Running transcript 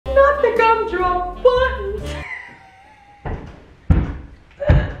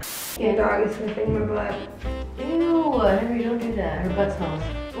butt. Ew, Henry, don't do that. Her butt smells.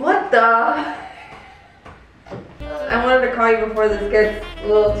 What the? I wanted to call you before this gets a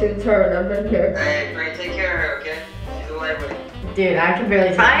little too turned up in here. Hey, Bray, take care of her, okay? She's a lightweight. Dude, I can barely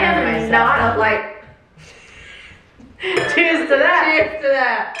take care of myself. I am not a like. Cheers to that. Cheers to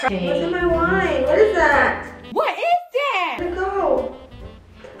that. Okay. What's in my wine? What is that? What is that? Where'd it go?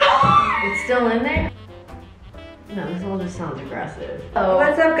 It's still in there? No, this all just sounds aggressive. Oh.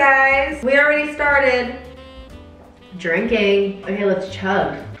 What's up, guys? We already started. Drinking. Okay, let's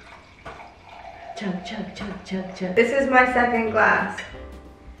chug. Chug, chug, chug, chug, chug. This is my second glass.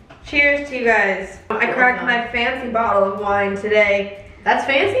 Cheers to you guys. I cracked my fancy bottle of wine today. That's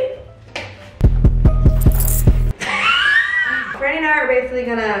fancy? Franny and I are basically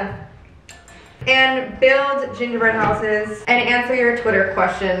gonna build gingerbread houses and answer your Twitter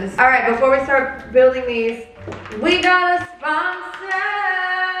questions. All right, before we start building these, we got a sponsor.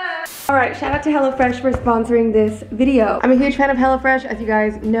 All right, shout out to HelloFresh for sponsoring this video. I'm a huge fan of HelloFresh, as you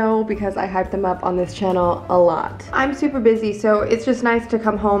guys know, because I hype them up on this channel a lot. I'm super busy, so it's just nice to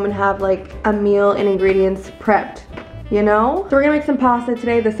come home and have like a meal and ingredients prepped, you know? So we're gonna make some pasta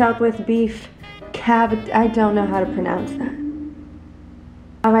today, the Southwest beef I don't know how to pronounce that.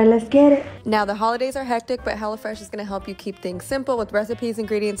 All right, let's get it. Now, the holidays are hectic, but HelloFresh is gonna help you keep things simple with recipes,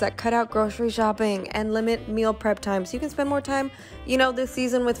 ingredients that cut out grocery shopping and limit meal prep time so you can spend more time, you know, this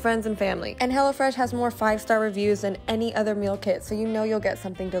season with friends and family. And HelloFresh has more 5-star reviews than any other meal kit, so you know you'll get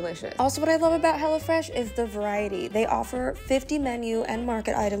something delicious. Also, what I love about HelloFresh is the variety. They offer 50 menu and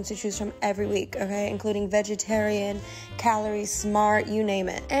market items to choose from every week, okay, including vegetarian, calorie smart, you name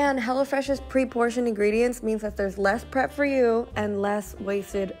it. And HelloFresh's pre-portioned ingredients means that there's less prep for you and less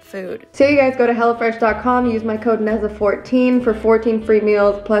wasted food. So you guys go to HelloFresh.com, use my code NEZZA14 for 14 free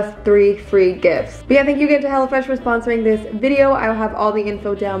meals plus 3 free gifts. But yeah, thank you again to HelloFresh for sponsoring this video. I will have all the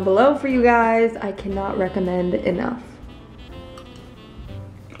info down below for you guys. I cannot recommend enough.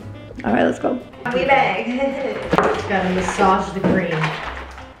 All right, let's go. We bag. Gotta massage the green.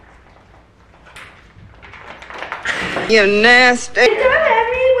 You nasty. Henry,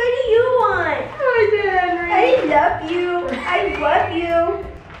 what do you want? Hi, Henry. I love you. I love you.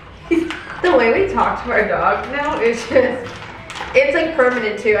 The way we talk to our dog now is just, it's like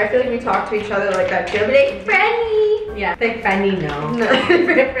permanent too. I feel like we talk to each other like that too. I'll be like, Franny. Yeah, like Franny, no. No,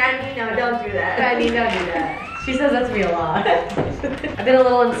 Franny, no, don't do that. Franny, don't do that. She says that to me a lot. I've been a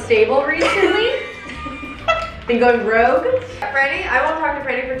little unstable recently. Been going rogue. Franny, I won't talk to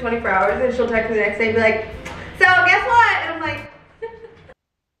Franny for 24 hours and she'll text me the next day and be like, so guess what? And I'm like,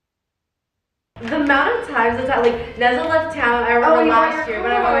 the amount of times it's that, like, Nezza left town, I remember last year,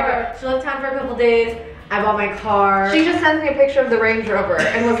 but I bought my car. She left town for a couple days, I bought my car. She just sent me a picture of the Range Rover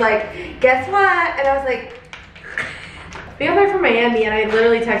and was like, guess what? And I was like, we got back from Miami and I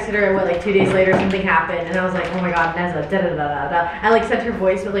literally texted her, what, like 2 days later something happened and I was like, oh my god, Nezza, da da da da da. I like sent her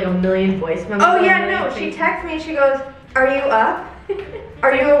voice with like a million voice memos. oh yeah, no, she texted me and she goes, are you up?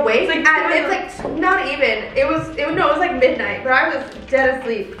 Are you awake? It's like not even. It was like midnight, but I was dead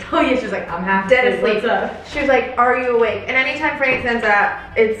asleep. Oh yeah, she was like, I'm half dead asleep. What's up? She was like, are you awake? And anytime Franny sends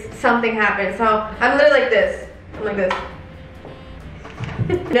that, it's something happened. So I'm literally like this. I'm like this.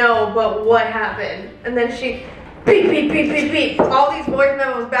 No, but what happened? And then she beep beep beep beep beep. All these voice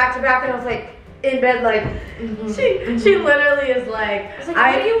memos back to back, and I was like in bed like. She literally is like,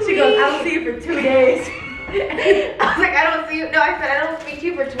 what do you she goes, I don't see you for 2 days. I was like, I don't see you. No, I said I don't speak to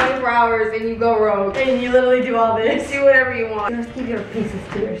you for 24 hours, and you go rogue. And you literally do all this. Do whatever you want. Just keep your pieces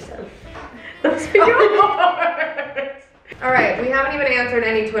to yourself. Those are yours. All right, we haven't even answered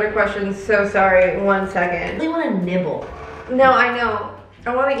any Twitter questions. So sorry. 1 second. I really want to nibble. No, I know.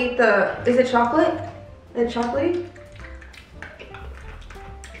 I want to eat the. Is it chocolate? Is it chocolatey?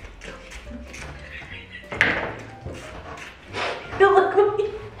 Look at me.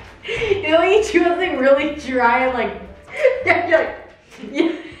 You know when you chew something really dry and like, you're like,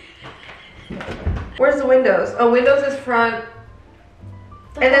 yeah. Where's the windows? Oh, windows is front.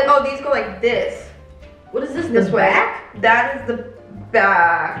 And then, oh, these go like this. What is this, This the way. back? That is the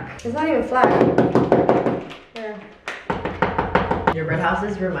back. It's not even flat. There. Gingerbread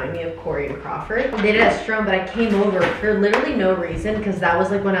houses remind me of Corey and Crawford. They did a Strom, but I came over for literally no reason because that was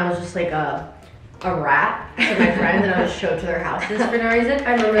like when I was just like a rat to my friends and I was showed to their houses for no reason.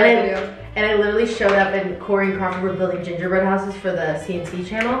 I remember that video. And I literally showed up and Corey and Crawford were building gingerbread houses for the CNC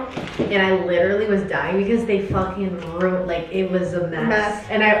channel. And I literally was dying because they fucking ruined, like it was a mess.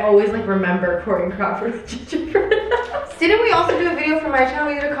 And I always like remember Corey and Crawford's gingerbread house. Didn't we also do a video for my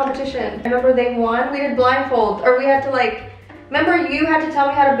channel? We did a competition. I remember they won. We did blindfold. Or we had to like, remember you had to tell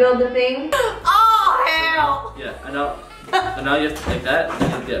me how to build the thing? Oh hell! Yeah, I know. And now you have to take that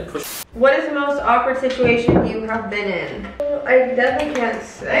and then push. What is the most awkward situation you have been in? I definitely can't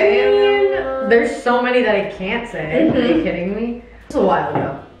say. I mean, there's so many that I can't say. Are you kidding me? It was a while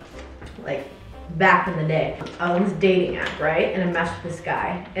ago. Like, back in the day. I was on this dating app, right? And I matched with this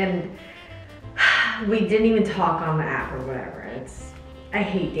guy. And we didn't even talk on the app or whatever. I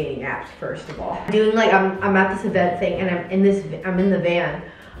hate dating apps, first of all. Doing like, I'm at this event thing and I'm in the van.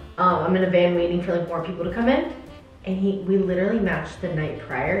 I'm in a van waiting for like more people to come in. And we literally matched the night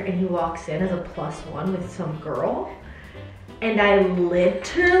prior and he walks in as a +1 with some girl. And I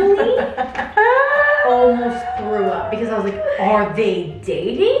literally almost threw up because I was like, are they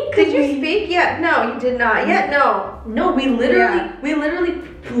dating? Did you speak yet? No, you did not yet. No. No, we literally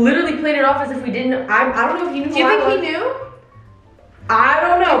played it off as if we didn't. I don't know if you knew. Do you think he knew? I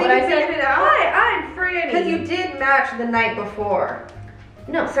don't know, but I figured said, it out? hi, I'm Franny. Because you did match the night before.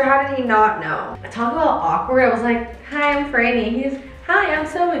 No. So how did he not know? Talk about awkward. I was like, hi, I'm Franny. He's, hi, I'm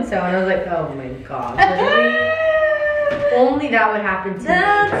so-and-so. And I was like, oh my God. Really? Only that would happen to me.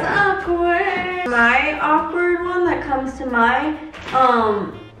 That's awkward. My awkward one that comes to mind,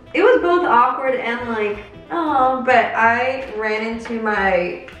 it was both awkward and like, but I ran into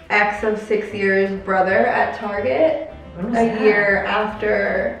my ex of 6 years brother at Target a year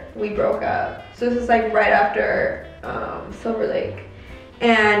after we broke up. So this is like right after Silver Lake.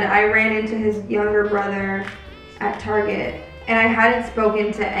 And I ran into his younger brother at Target. And I hadn't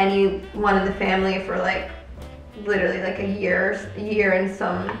spoken to anyone in the family for like, literally like a year and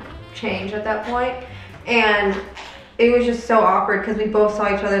some change at that point. And it was just so awkward because we both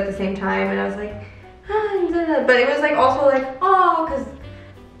saw each other at the same time. And I was like, but it was like also like, oh, because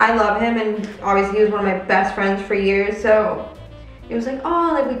I love him and obviously he was one of my best friends for years. So it was like,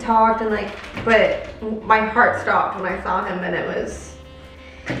 oh, like we talked and like, but my heart stopped when I saw him and it was,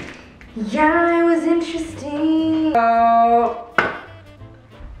 yeah, it was interesting.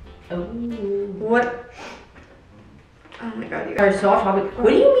 What? Oh my God, you guys are so off topic.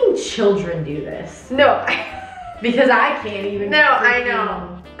 What do you mean children do this? No. Because I can't even. No, I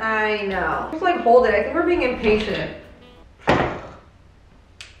know. Just like hold it. I think we're being impatient.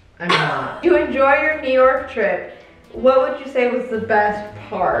 I'm not. To enjoy your New York trip, what would you say was the best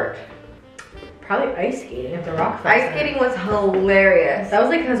part? Probably ice skating at the Rock Fest. Ice skating was hilarious. That was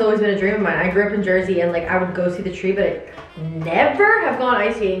like, has always been a dream of mine. I grew up in Jersey and like I would go see the tree, but I never have gone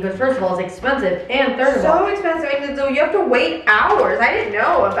ice skating because first of all, it's expensive and third of all. So expensive. I mean, so you have to wait hours. I didn't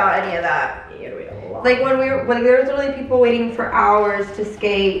know about any of that. You had to wait a lot. Like when there was literally people waiting for hours to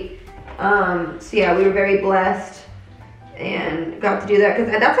skate. So yeah, we were very blessed and got to do that because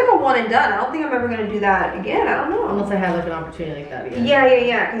that's like a one and done. I don't think I'm ever gonna do that again. I don't know. Unless I had like an opportunity like that again.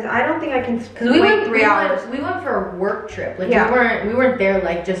 Yeah. Because I don't think I can. Because we went 3 hours. We went for a work trip. Like we weren't there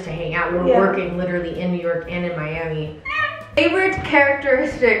like just to hang out. We were working literally in New York and in Miami. Favorite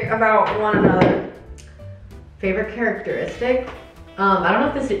characteristic about one another. Favorite characteristic? I don't know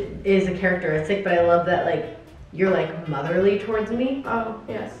if this is a characteristic, but I love that like you're like motherly towards me. Oh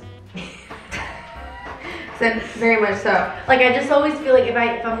yes. Very much so. Like I just always feel like if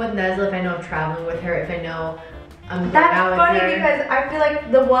I'm with NEZZA, if I know I'm traveling with her, if I know I'm going out with her. That's funny because I feel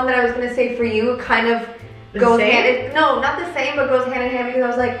like the one that I was gonna say for you kind of goes hand. No, not the same, but goes hand in hand because I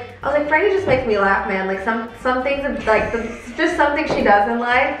was like, Franny just makes me laugh, man. Like some things like just something she does in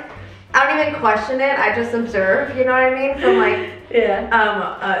life. I don't even question it. I just observe. You know what I mean? From like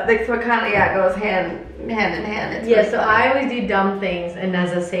like so it kind of goes hand in hand. It's really so funny. I always do dumb things and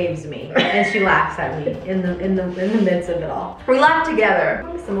NEZZA saves me and she laughs at me in the midst of it all. We laugh together.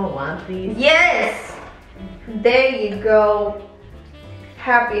 Someone want these? Yes. There you go.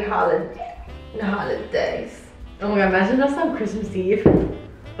 Happy holidays. Oh my God! Imagine us on Christmas Eve.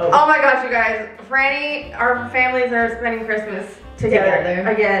 Oh my gosh, you guys! Franny, our families are spending Christmas together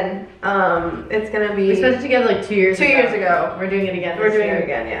again. It's gonna be. We spent it together like 2 years ago. 2 years ago. We're doing it again. We're doing it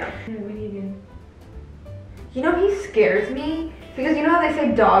again, yeah. What are you doing? You know, he scares me because you know how they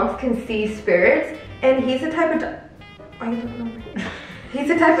say dogs can see spirits, and he's the type of dog. I don't know. He's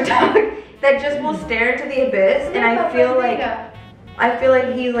the type of dog that just will stare into the abyss, and I feel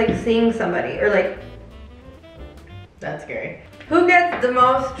like he's like seeing somebody or like. That's scary. Who gets the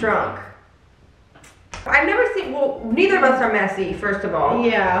most drunk? I've never seen, well, neither of us are messy, first of all.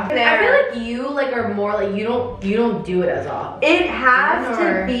 Yeah. I feel like you are more like, you don't do it as often. It has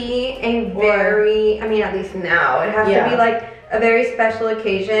to be a very, I mean, at least now, it has to be like a very special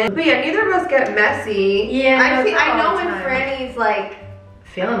occasion. But yeah, neither of us get messy. Yeah. I know when Franny's like,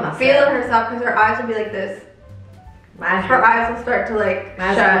 feeling herself, because her eyes will be like this. Her eyes will start to like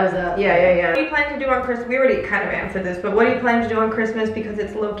shut. Up. Yeah. What do you plan to do on Christmas? We already kind of answered this, but what do you plan to do on Christmas because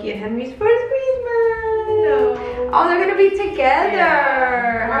it's Loki and Henry's first Christmas? No. Oh, they're gonna be together.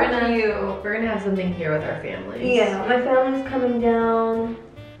 Yeah. How cute. We're gonna have something here with our families. Yeah, my family's coming down,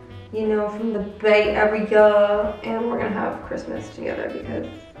 you know, from the Bay Area, and we're gonna have Christmas together because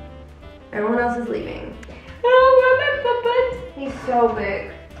everyone else is leaving. Oh, where my puppet? He's so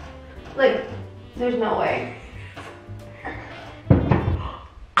big. Like, there's no way.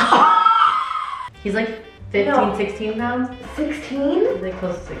 He's like 15, 16 pounds. 16? He's like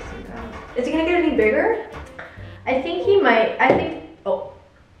close to 16 pounds. Is he gonna get any bigger? I think he might. Oh.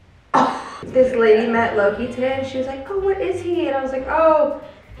 This lady met Loki today and she was like, oh, what is he? And I was like,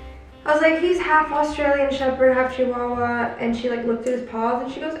 he's half Australian Shepherd, half Chihuahua. And she like looked at his paws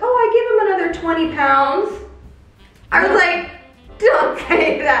and she goes, oh, I give him another 20 pounds. I was like, don't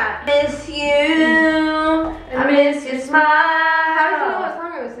say that. Miss you. I miss your smile. How did you know what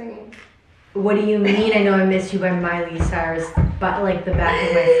song I was singing? What do you mean? I know I miss you by Miley Cyrus, but like the back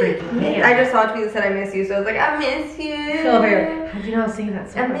of my freaking hand. I just saw a tweet that said I miss you, so I was like, I miss you. Over here. How'd you know I was singing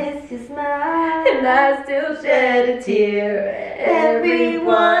that song? I miss your smile, and I still shed a tear every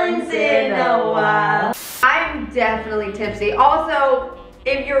once in a while. I'm definitely tipsy. Also,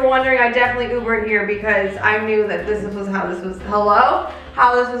 if you're wondering, I definitely Ubered here because I knew that this was how this was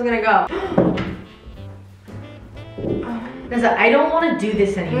gonna go. NEZZA, I don't want to do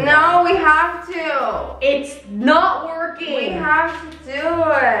this anymore. No, we have to. It's not working. We have to do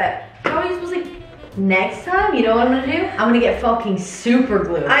it. How are you supposed to? Next time, you know what I'm gonna do? I'm gonna get fucking super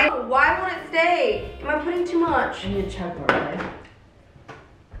glue. Why won't it stay? Am I putting too much? I need to check more, right?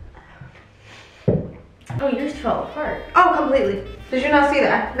 Oh, yours fell apart. Oh, completely. Did you not see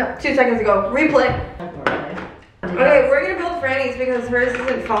that? No, 2 seconds ago. Replay. Okay, we're gonna build Franny's because hers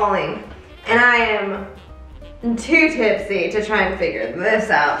isn't falling. And I am too tipsy to try and figure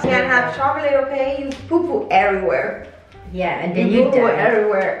this out. Can't have chocolate, okay? You poo-poo everywhere. Yeah, and then you poo-poo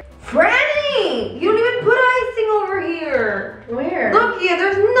everywhere. Franny! You don't even put icing over here. Where? Look here,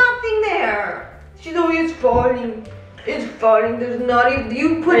 there's nothing there. She's always falling. It's falling. There's not even.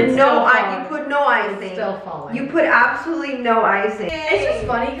 You put no icing. You put no icing. It's still falling. You put absolutely no icing. It's just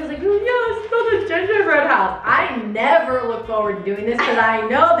funny because like, oh yeah, let's build a gingerbread house. I never look forward to doing this because I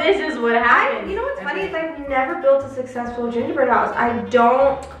know this is what happens. You know what's funny is I've never built a successful gingerbread house. I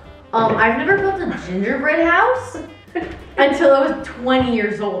don't. I've never built a gingerbread house until I was 20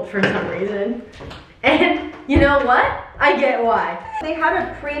 years old for some reason. And you know what? I get why. They had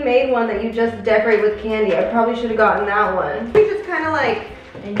a pre-made one that you just decorate with candy. I probably should have gotten that one. We just kind of like,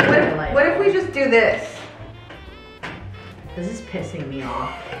 what if we just do this? This is pissing me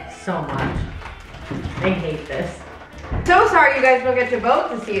off so much. I hate this. So sorry you guys don't get to vote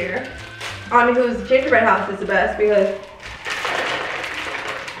this year on whose gingerbread house is the best because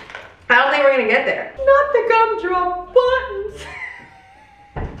I don't think we're gonna get there. Not the gumdrop buttons.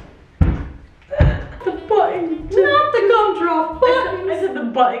 The button. Not the gumdrop buttons. I said the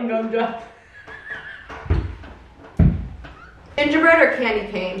button gumdrop. Gingerbread or candy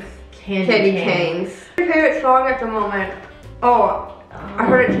canes? Candy canes. What's your favorite song at the moment? Oh, I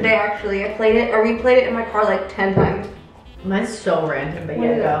heard it today actually. I played it or replayed it in my car like 10 times. Mine's so random, but What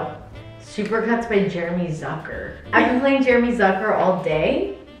yeah, is go. Supercuts by Jeremy Zucker. I've been playing Jeremy Zucker all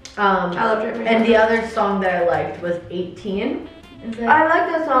day. I love Jeremy And Zucker. the other song that I liked was 18. It's like, I like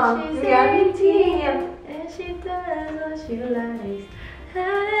that song. She's Yeah. 18 and she does what she likes. I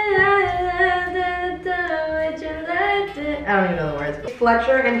don't even know the words. But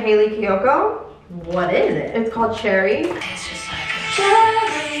Fletcher and Haley Kiyoko. what is it? It's called Cherry. It's just like a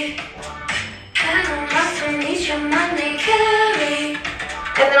cherry. And I'm lost to meet your Monday carry.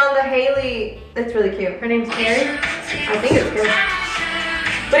 And then on the Haley, it's really cute. Her name's Carrie? I think it's cute.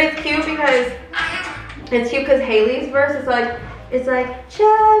 But it's cute because Haley's verse is like, it's like,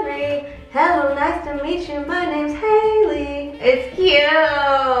 Cherry, hello, nice to meet you, my name's Haley. It's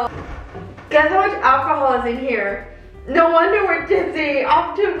cute. Guess how much alcohol is in here? No wonder we're tipsy.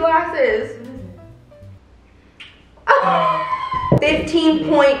 Off 2 glasses.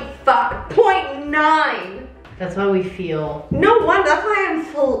 15.9. That's why we feel. No wonder, that's why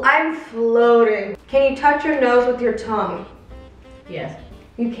I'm floating. Can you touch your nose with your tongue? Yes.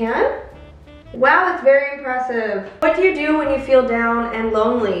 You can? Wow, that's very impressive. What do you do when you feel down and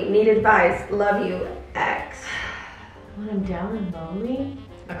lonely? Need advice. Love you, X. When I'm down and lonely,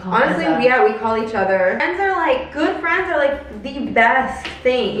 I call Honestly, NEZZA. yeah, we call each other. Friends are like, good friends are like the best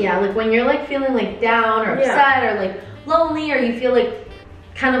thing. Yeah, like when you're like feeling like down or upset or like lonely or you feel like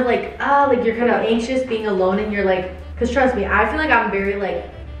kind of like, like you're kind of anxious being alone and you're like, because trust me, I feel like I'm very like,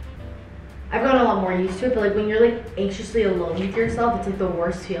 I've gotten a lot more used to it, but like when you're like anxiously alone with yourself, it's like the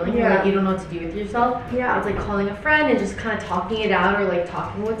worst feeling. Yeah. Like you don't know what to do with yourself. Yeah. It's like calling a friend and just kind of talking it out or like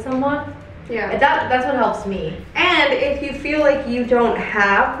talking with someone. Yeah. That's what helps me. And if you feel like you don't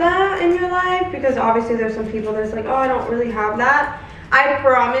have that in your life, because obviously there's some people that's like, oh, I don't really have that. I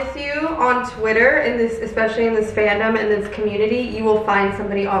promise you on Twitter, in this, especially in this fandom and this community, you will find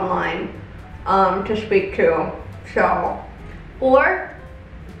somebody online to speak to. So, or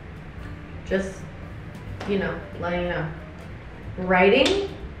just, you know, letting you know. Writing,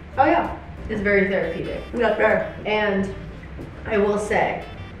 oh yeah, is very therapeutic. that's fair. And I will say,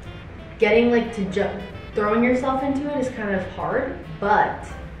 getting like throwing yourself into it is kind of hard, but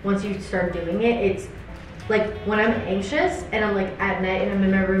once you start doing it, it's like when I'm anxious and I'm like at night and I'm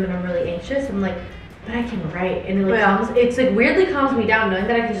in my room and I'm really anxious, I'm like, but I can write, and it like it's like weirdly calms me down knowing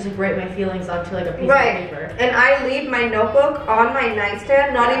that I can just like write my feelings onto like a piece of paper. And I leave my notebook on my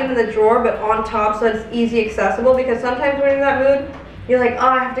nightstand, not even in the drawer, but on top, so it's easy accessible, because sometimes when you're in that mood, you're like, oh,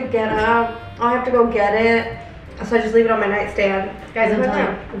 I have to get up, oh, I have to go get it. So I just leave it on my nightstand. Guys, I'm telling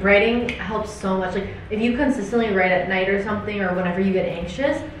you, writing helps so much. Like if you consistently write at night or something, or whenever you get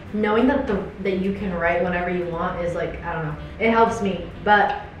anxious, knowing that you can write whenever you want is like, I don't know, it helps me.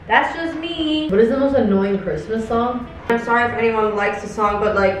 But that's just me. What is the most annoying Christmas song? I'm sorry if anyone likes the song,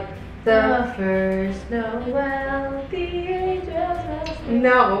 but like the first Noel, the angels must be.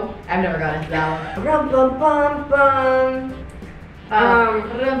 No, I've never gotten into that one. Rum bum bum bum.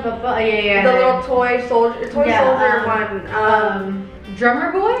 Yeah. The little toy soldier one.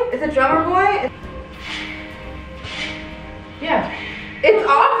 Drummer Boy? Is it Drummer Boy? Yeah. It's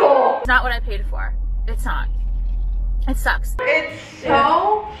awful. It's not what I paid for. It's not. It sucks. It's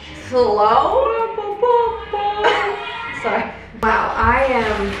so slow. Sorry. Wow, I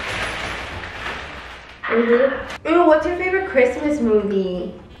am. Ooh, what's your favorite Christmas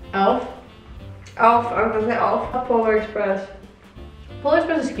movie? Elf. Elf. I was gonna say Elf. Polar Express. Polar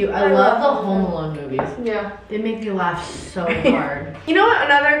Express is cute. I love the Home Alone movies. Yeah. They make me laugh so hard. You know what?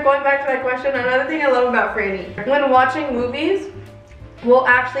 Going back to that question, another thing I love about Franny, when watching movies, we'll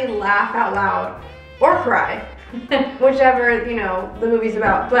actually laugh out loud or cry. Whichever, you know, the movie's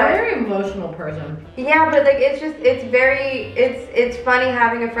about. But I'm a very emotional person. Yeah, but like it's funny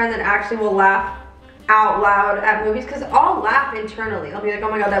having a friend that actually will laugh out loud at movies, because I'll laugh internally. I'll be like, oh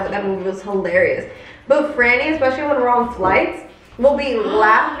my god, that movie was hilarious. But Franny, especially when we're on flights, will be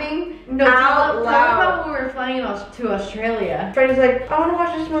laughing out loud. Talk about when we were flying to Australia. Franny's like, I want to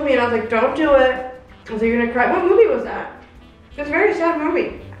watch this movie, and I was like, don't do it. I was like, you're gonna cry. What movie was that? It's a very sad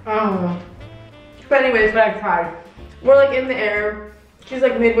movie. I don't know. But anyways, But I cried. We're like in the air. She's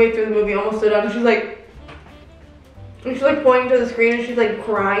like midway through the movie, almost stood up, and she's like pointing to the screen, and she's like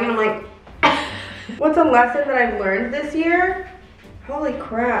crying, and I'm like, what's a lesson that I've learned this year? Holy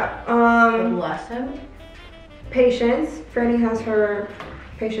crap. Lesson? Patience. Franny has her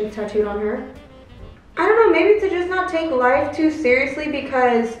patience tattooed on her. I don't know, maybe to just not take life too seriously,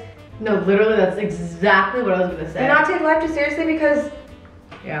 because no, literally that's exactly what I was gonna say. not take life too seriously, because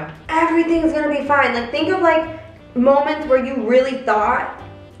yeah, everything's gonna be fine. Like think of like moments where you really thought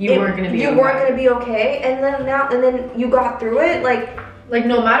you weren't gonna be okay, and then you got through it. Like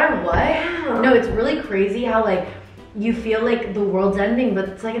no matter what. Yeah. No, it's really crazy how like you feel like the world's ending, but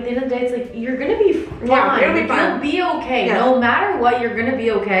it's like at the end of the day, it's like you're gonna be fine. Yeah, you're gonna be fine. You'll be okay. Yeah. No matter what, you're gonna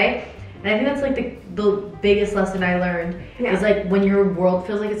be okay. And I think that's like the biggest lesson I learned is like when your world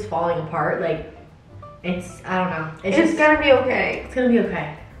feels like it's falling apart, like it's, I don't know. It's just gonna be okay. It's gonna be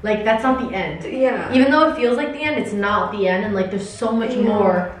okay. Like that's not the end. Yeah. Even though it feels like the end, it's not the end, and like there's so much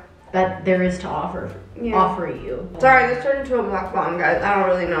more that there is to offer you. Sorry, this turned into a mukbang, guys. I don't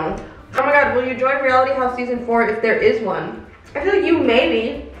really know. Oh my god, will you join Reality House Season 4 if there is one? I feel like you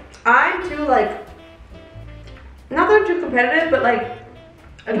maybe. I'm too like, not that I'm too competitive, but like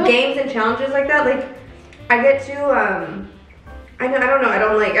games and challenges like that, like I get too I don't know, I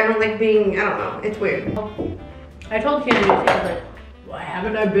don't like being, I don't know, it's weird. I told Kennedy, she was like, why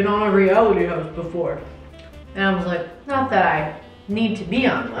haven't I been on a reality host before? And I was like, not that I need to be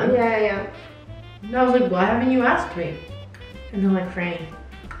on one. Yeah. And I was like, why haven't you asked me? And they're like, Franny,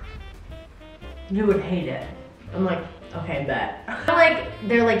 you would hate it. I'm like, okay, bet.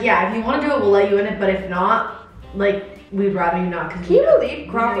 They're like, yeah, if you want to do it, we'll let you in it, but if not, like, we'd rather you not. Can you believe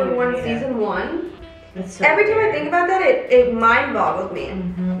Crawford won Season 1? So every time I think about that, it mind boggles me.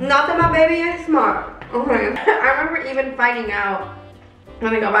 Not that my baby is smart. Okay. I remember even finding out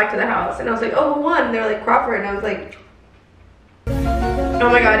when we got back to the house, and I was like, oh, who won? They were like, Crawford, and I was like, oh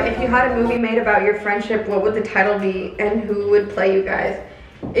my god, if you had a movie made about your friendship, what would the title be, and who would play you guys?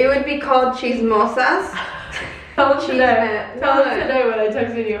 It would be called Chismosas. Tell us today when I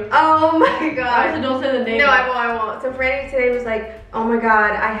texted you. Oh my god. Actually, don't say the name. No, I won't. So Franny today was like, oh my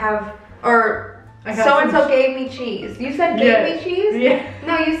god, I have, or So-and-so gave me cheese. You said gave me cheese? Yeah.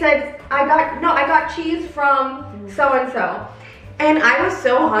 No, you said I got cheese from so-and-so. And I was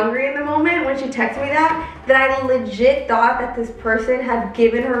so hungry in the moment when she texted me that I legit thought that this person had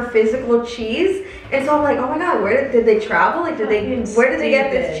given her physical cheese. And so I'm like, oh my God, did they travel? Like, where did they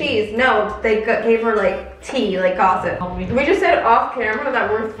get this cheese? No, they gave her like tea, like gossip. We just said off camera that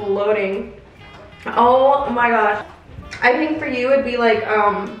we're floating. Oh my gosh. I think for you it'd be like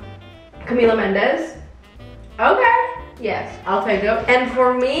Camila Mendes. Okay. Yes. I'll take it. And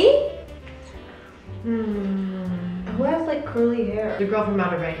for me, who has like curly hair? The girl from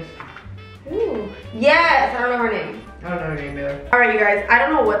Outer Banks. Ooh. Yes, I don't know her name. I don't know her name either. All right, you guys, I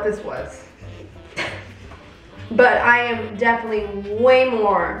don't know what this was, but I am definitely way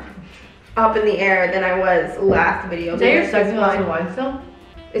more up in the air than I was last video. Is that your second glass of wine still?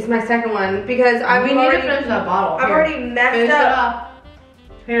 It's my second one because We need to finish that bottle. I've already messed Finish it up. up.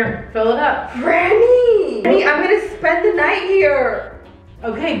 Here, fill it up. Franny, I'm gonna spend the night here.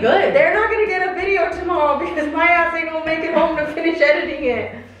 Okay, good. They're not gonna get a video tomorrow because my ass ain't gonna make it home to finish editing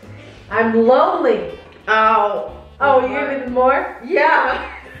it. I'm lonely. Oh. Oh, you give me more?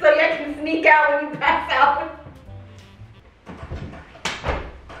 Yeah. So I can sneak out when you pass out.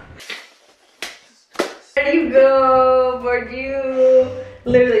 There you go, Bordeaux.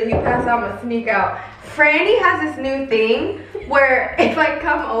 Literally, you pass out, I'm gonna sneak out. Franny has this new thing where if I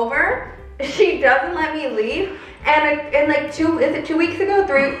come over, she doesn't let me leave. And like 2 weeks ago,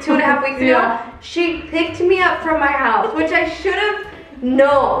 2.5 weeks ago, she picked me up from my house, which I should have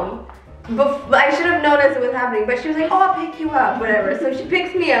known. I should have known as it was happening, but she was like, oh, I'll pick you up, whatever. So she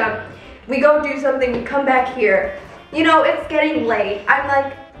picks me up, we go do something, we come back here. You know, it's getting late. I'm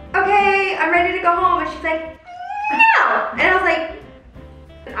like, okay, I'm ready to go home. And she's like, no. And I was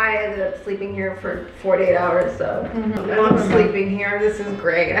like, I ended up sleeping here for 48 hours, so I'm sleeping here. This is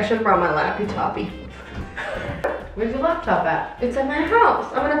great. I should have brought my lappy toppy. Where's your laptop at? It's at my house.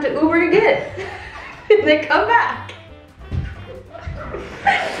 I'm gonna have to Uber to get it. And then come back.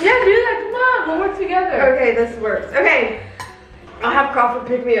 Yeah, do that. Come on, we'll work together. Okay, this works. Okay, I'll have Crawford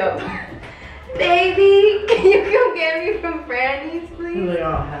pick me up. Baby, can you come get me from Franny's, please? Like,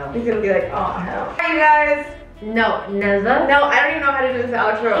 oh, hell. He's gonna be like, oh, hell. Hey, you guys. No, NEZZA? No, I don't even know how to do this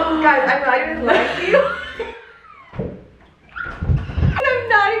outro. Guys, I'm not even lying to you. I'm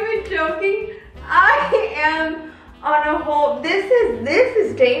not even joking. I am on a whole, this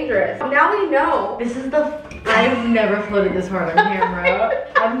is dangerous. Now we know. This is I've never floated this hard on camera.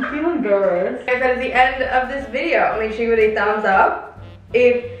 I'm feeling good. Guys, that is the end of this video. Make sure you give it a thumbs up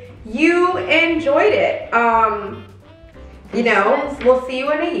if you enjoyed it. You know, we'll see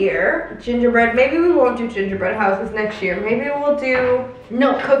you in a year. Gingerbread, maybe we won't do gingerbread houses next year. Maybe we'll do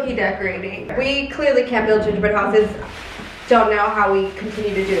cookie decorating. We clearly can't build gingerbread houses. Don't know how we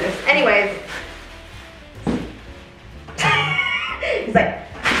continue to do this. Anyways. He's like,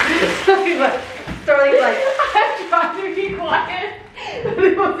 Sterling's like, I'm trying to be quiet.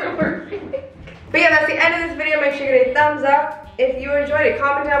 It wasn't working. But yeah, that's the end of this video. Make sure you give it a thumbs up. If you enjoyed it,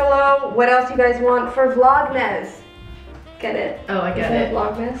 comment down below what else you guys want for Vlogmas. Get it? Oh, I get it.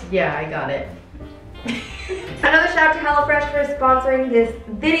 Vlogmas? Yeah, I got it. Another shout out to HelloFresh for sponsoring this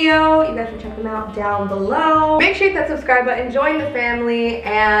video. You guys can check them out down below. Make sure you hit that subscribe button, join the family,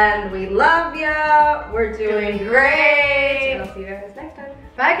 and we love ya. We're doing great. And I'll see you guys next time.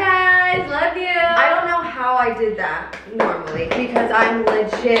 Bye guys, love you. I don't know how I did that normally because I'm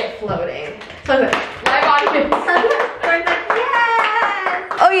legit floating. So good. Live audience. We're like,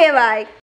 yes. Oh yeah, bye.